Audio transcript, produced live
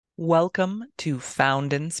Welcome to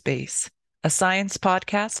Found in Space, a science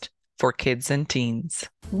podcast for kids and teens.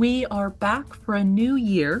 We are back for a new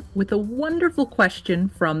year with a wonderful question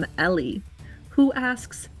from Ellie, who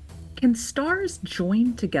asks, can stars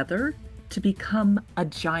join together to become a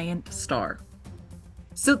giant star?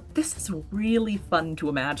 So this is really fun to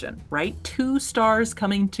imagine, right? Two stars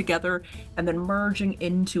coming together and then merging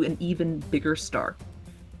into an even bigger star.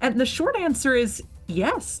 And the short answer is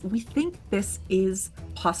yes, we think this is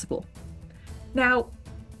possible. Now,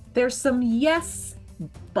 there's some yes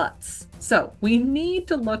buts. So we need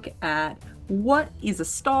to look at what is a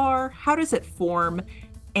star, how does it form,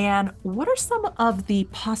 and what are some of the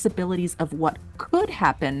possibilities of what could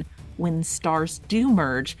happen when stars do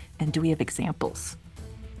merge, and do we have examples?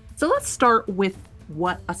 So let's start with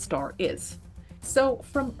what a star is. So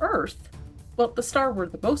from Earth, well, the star we're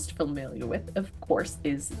the most familiar with, of course,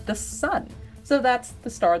 is the sun. So that's the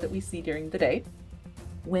star that we see during the day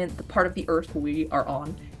when the part of the Earth we are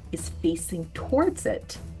on is facing towards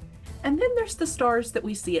it. And then there's the stars that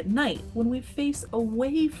we see at night. When we face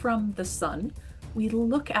away from the sun, we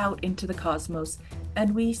look out into the cosmos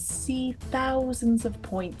and we see thousands of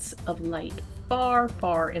points of light far,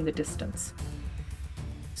 far in the distance.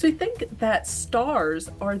 So we think that stars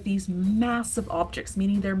are these massive objects,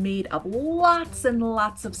 meaning they're made of lots and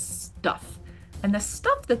lots of stuff. And the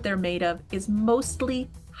stuff that they're made of is mostly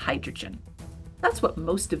hydrogen. That's what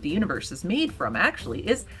most of the universe is made from, actually,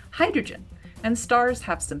 is hydrogen. And stars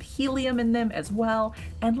have some helium in them as well,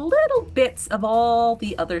 and little bits of all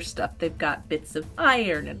the other stuff. They've got bits of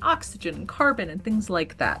iron and oxygen and carbon and things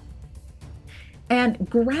like that. And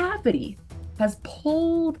gravity has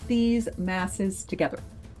pulled these masses together.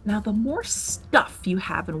 Now, the more stuff you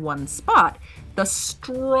have in one spot, the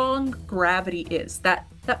strong gravity is. That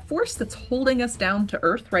force that's holding us down to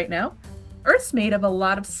Earth right now, Earth's made of a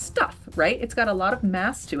lot of stuff, right? It's got a lot of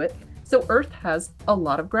mass to it, so Earth has a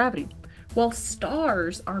lot of gravity. While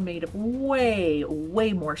stars are made of way,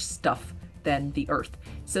 way more stuff than the Earth.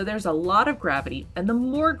 So there's a lot of gravity, and the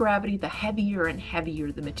more gravity, the heavier and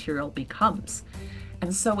heavier the material becomes.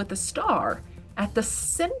 And so with the star, at the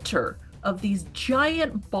center of these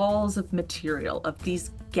giant balls of material, of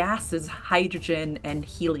these gases, hydrogen and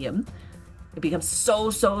helium, it becomes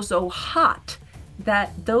so hot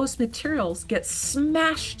that those materials get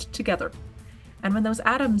smashed together. And when those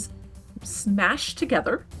atoms smash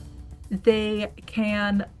together, they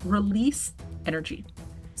can release energy.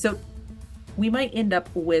 So we might end up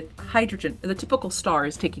with hydrogen. The typical star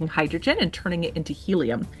is taking hydrogen and turning it into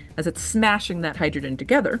helium as it's smashing that hydrogen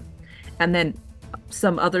together. And then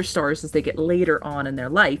some other stars, as they get later on in their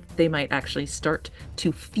life, they might actually start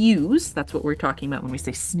to fuse. That's what we're talking about when we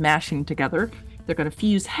say smashing together. They're going to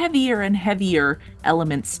fuse heavier and heavier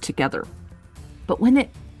elements together. But when it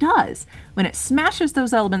does, when it smashes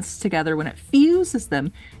those elements together, when it fuses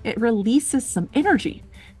them, it releases some energy.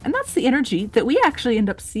 And that's the energy that we actually end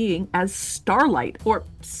up seeing as starlight or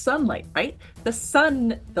sunlight, right? The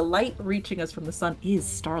sun, the light reaching us from the sun is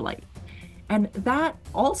starlight. And that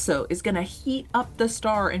also is going to heat up the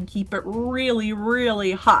star and keep it really,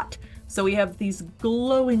 really hot. So we have these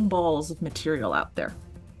glowing balls of material out there.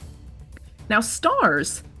 Now,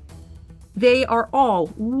 stars, they are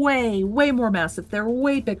all way, way more massive. They're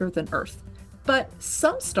way bigger than Earth. But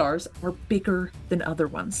some stars are bigger than other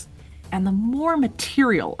ones. And the more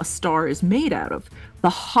material a star is made out of, the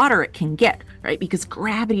hotter it can get, right? Because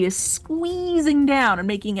gravity is squeezing down and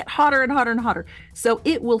making it hotter and hotter and hotter. So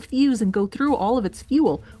it will fuse and go through all of its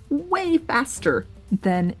fuel way faster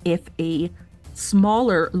than if a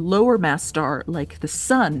smaller, lower mass star like the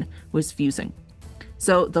sun was fusing.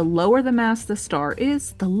 So the lower the mass the star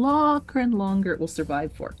is, the longer and longer it will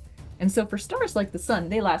survive for. And so for stars like the sun,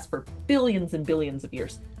 they last for billions and billions of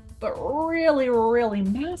years. But really, really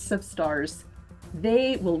massive stars,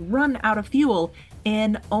 they will run out of fuel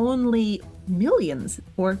in only millions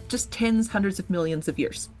or just tens, hundreds of millions of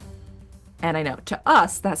years. And I know, to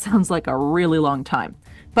us, that sounds like a really long time.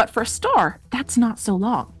 But for a star, that's not so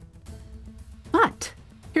long. But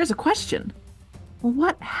here's a question.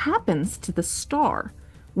 What happens to the star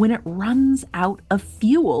when it runs out of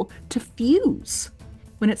fuel to fuse?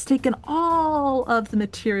 When it's taken all of the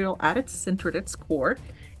material at its center, at its core,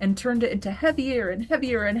 and turned it into heavier and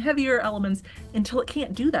heavier and heavier elements until it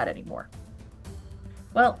can't do that anymore.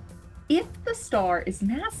 Well, if the star is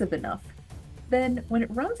massive enough, then when it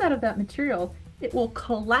runs out of that material, it will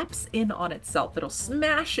collapse in on itself. It'll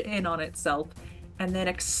smash in on itself and then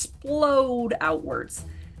explode outwards.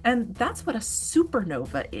 And that's what a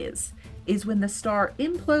supernova is when the star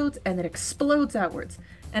implodes and then explodes outwards.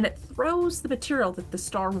 And it throws the material that the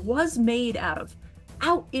star was made out of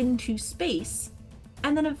out into space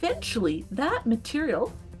And then eventually that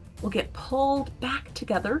material will get pulled back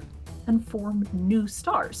together and form new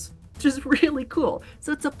stars, which is really cool.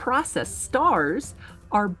 So it's a process. Stars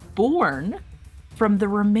are born from the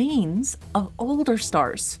remains of older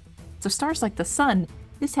stars. So stars like the sun,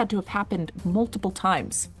 this had to have happened multiple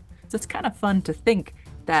times. So it's kind of fun to think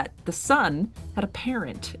that the sun had a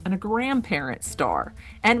parent and a grandparent star,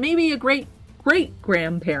 and maybe a great great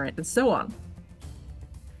grandparent, and so on.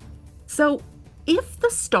 So if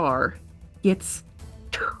the star gets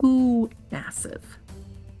too massive,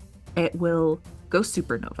 it will go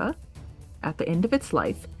supernova at the end of its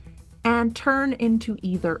life and turn into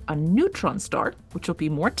either a neutron star, which will be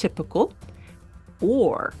more typical,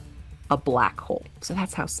 or a black hole. So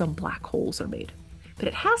that's how some black holes are made. But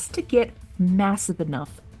it has to get massive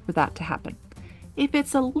enough for that to happen. If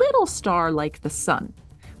it's a little star like the sun,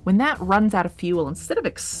 when that runs out of fuel, instead of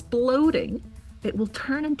exploding, it will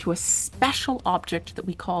turn into a special object that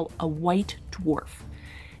we call a white dwarf.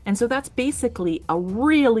 And so that's basically a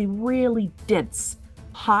really, really dense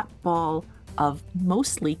hot ball of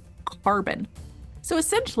mostly carbon. So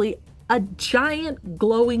essentially a giant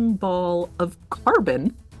glowing ball of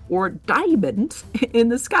carbon or diamond in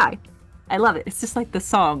the sky. I love it. It's just like the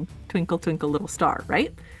song, Twinkle, Twinkle, Little Star,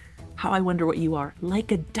 right? How I wonder what you are,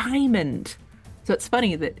 like a diamond. So it's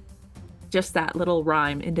funny that just that little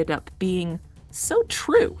rhyme ended up being so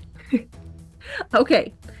true.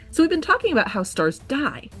 Okay, so we've been talking about how stars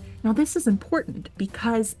die. Now this is important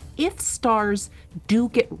because if stars do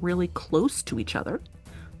get really close to each other,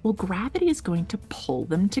 well, gravity is going to pull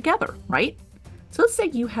them together, right? So let's say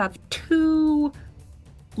you have two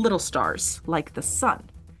little stars like the sun,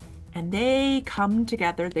 and they come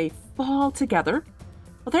together, they fall together.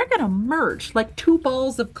 Well, they're going to merge like two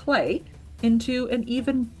balls of clay into an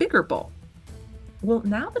even bigger ball. Well,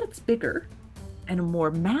 now that it's bigger and more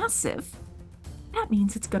massive, that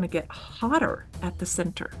means it's going to get hotter at the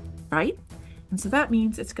center, right? And so that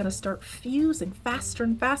means it's going to start fusing faster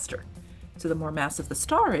and faster. So the more massive the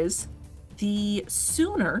star is, the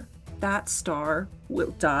sooner that star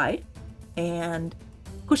will die and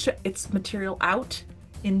push its material out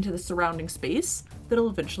into the surrounding space that'll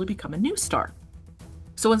eventually become a new star.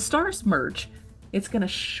 So when stars merge, it's going to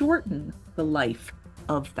shorten the life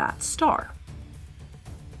of that star.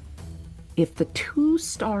 If the two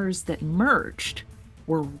stars that merged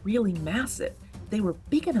were really massive, they were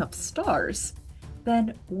big enough stars,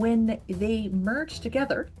 then when they merge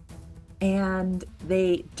together and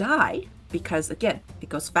they die, because again, it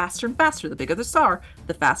goes faster and faster, the bigger the star,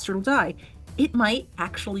 the faster it'll die, it might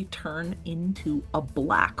actually turn into a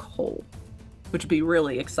black hole, which would be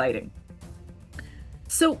really exciting.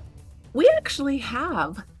 So we actually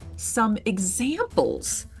have some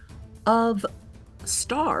examples of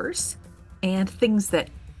stars and things that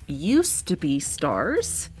used to be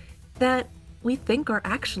stars that we think are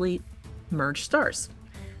actually merged stars.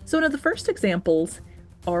 So one of the first examples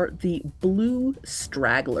are the blue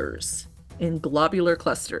stragglers in globular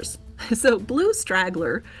clusters. So blue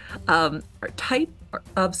straggler are type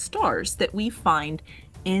of stars that we find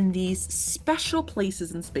in these special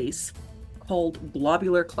places in space called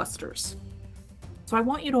globular clusters. So I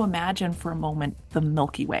want you to imagine for a moment the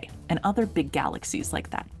Milky Way and other big galaxies like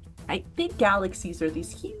that. Right? Big galaxies are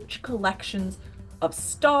these huge collections of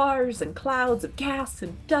stars and clouds of gas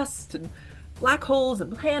and dust and black holes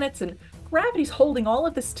and planets, and gravity's holding all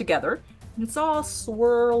of this together, and it's all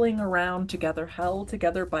swirling around together, held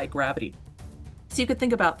together by gravity. So you could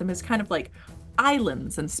think about them as kind of like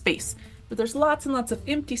islands in space, but there's lots and lots of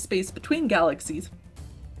empty space between galaxies,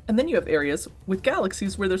 and then you have areas with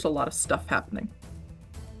galaxies where there's a lot of stuff happening.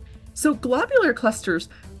 So globular clusters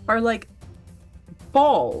are like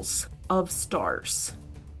balls of stars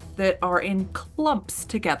that are in clumps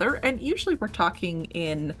together, and usually we're talking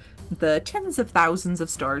in the tens of thousands of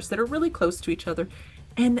stars that are really close to each other,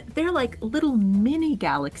 and they're like little mini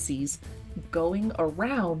galaxies going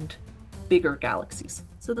around bigger galaxies.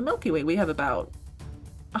 So the Milky Way, we have about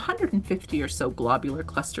 150 or so globular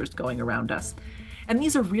clusters going around us, and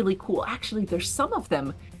these are really cool. Actually, there's some of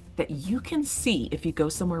them that you can see if you go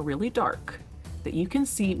somewhere really dark, that you can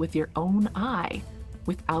see with your own eye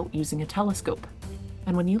without using a telescope.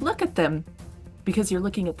 And when you look at them, because you're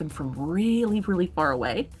looking at them from really, really far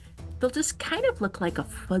away, they'll just kind of look like a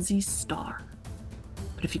fuzzy star.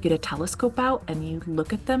 But if you get a telescope out and you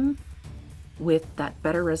look at them with that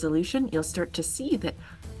better resolution, you'll start to see that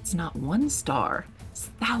it's not one star, it's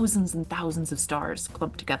thousands and thousands of stars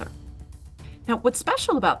clumped together. Now, what's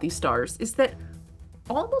special about these stars is that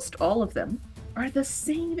almost all of them are the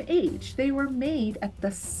same age. They were made at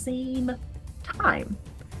the same time.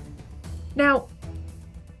 Now,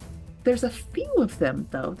 There's a few of them,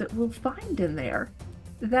 though, that we'll find in there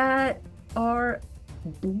that are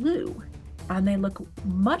blue and they look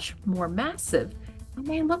much more massive and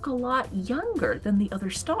they look a lot younger than the other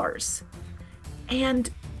stars. And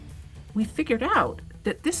we figured out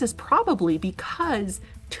that this is probably because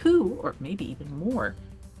two or maybe even more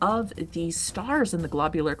of these stars in the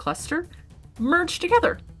globular cluster merged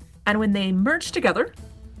together. And when they merged together,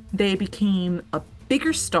 they became a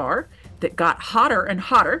bigger star that got hotter and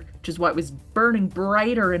hotter, which is why it was burning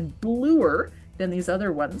brighter and bluer than these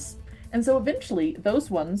other ones. And so eventually, those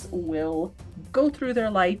ones will go through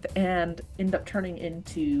their life and end up turning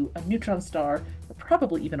into a neutron star or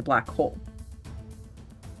probably even a black hole.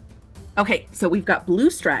 Okay, so we've got blue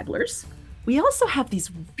stragglers. We also have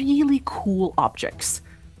these really cool objects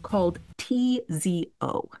called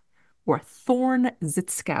TZO, or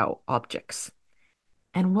Thorne-Zitskow objects.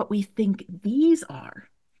 And what we think these are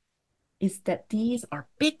is that these are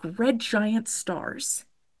big red giant stars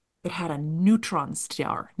that had a neutron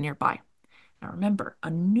star nearby. Now remember, a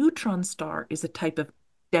neutron star is a type of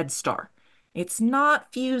dead star. It's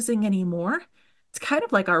not fusing anymore. It's kind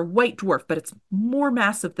of like our white dwarf, but it's more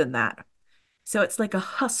massive than that. So it's like a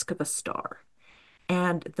husk of a star.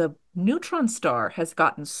 And the neutron star has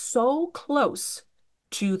gotten so close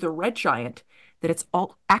to the red giant that it's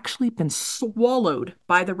all actually been swallowed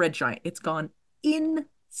by the red giant. It's gone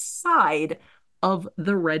inside of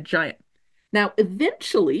the red giant. Now,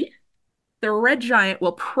 eventually, the red giant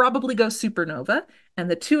will probably go supernova, and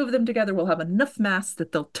the two of them together will have enough mass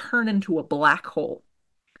that they'll turn into a black hole.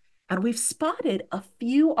 And we've spotted a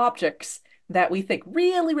few objects that we think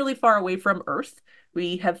really, really far away from Earth.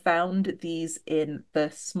 We have found these in the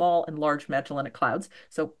small and large Magellanic Clouds,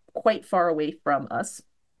 so quite far away from us,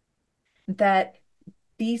 that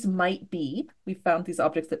we found these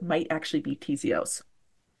objects that might actually be TZOs.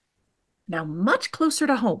 Now, much closer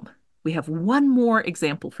to home, we have one more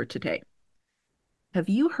example for today. Have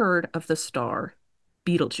you heard of the star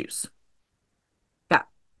Betelgeuse? Yeah,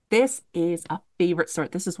 this is a favorite star.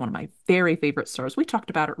 This is one of my very favorite stars. We talked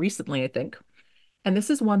about it recently, I think. And this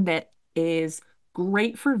is one that is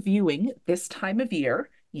great for viewing this time of year.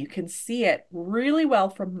 You can see it really well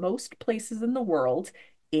from most places in the world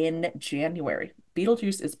in January.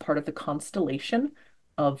 Betelgeuse is part of the constellation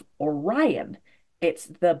of Orion. It's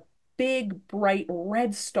the big, bright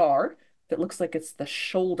red star that looks like it's the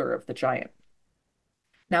shoulder of the giant.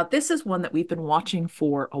 Now, this is one that we've been watching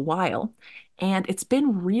for a while, and it's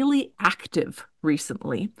been really active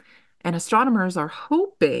recently. And astronomers are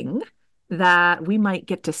hoping that we might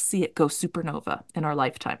get to see it go supernova in our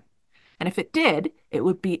lifetime. And if it did, it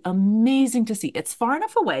would be amazing to see. It's far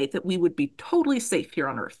enough away that we would be totally safe here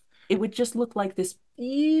on Earth. It would just look like this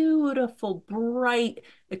beautiful, bright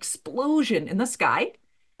explosion in the sky.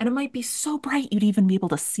 And it might be so bright you'd even be able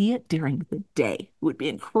to see it during the day. It would be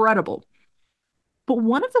incredible. But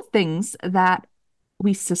one of the things that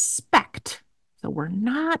we suspect, so we're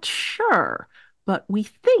not sure, but we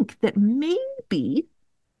think that maybe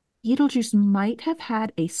Betelgeuse might have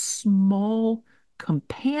had a small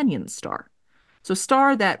companion star. So a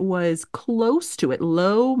star that was close to it,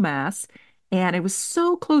 low mass, and it was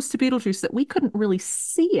so close to Betelgeuse that we couldn't really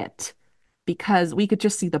see it because we could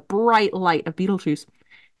just see the bright light of Betelgeuse,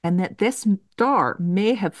 and that this star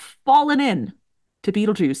may have fallen in to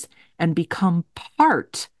Betelgeuse and become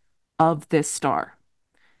part of this star,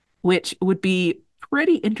 which would be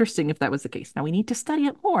pretty interesting if that was the case. Now we need to study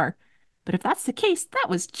it more, but if that's the case, that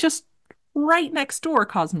was just right next door,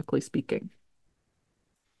 cosmically speaking.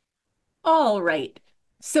 All right.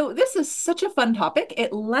 So this is such a fun topic.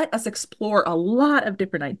 It let us explore a lot of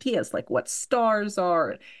different ideas, like what stars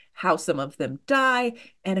are, how some of them die,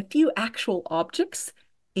 and a few actual objects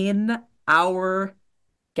in our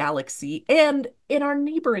galaxy and in our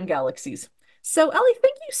neighboring galaxies. So, Ellie,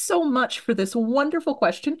 thank you so much for this wonderful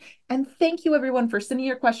question. And thank you, everyone, for sending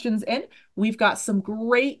your questions in. We've got some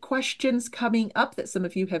great questions coming up that some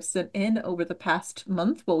of you have sent in over the past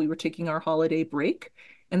month while we were taking our holiday break.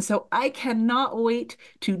 And so I cannot wait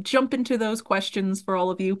to jump into those questions for all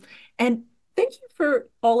of you. And thank you for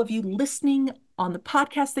all of you listening on the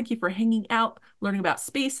podcast. Thank you for hanging out, learning about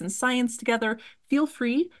space and science together. Feel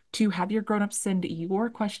free to have your grown-ups send your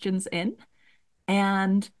questions in.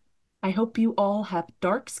 And I hope you all have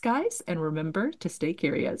dark skies and remember to stay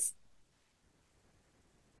curious.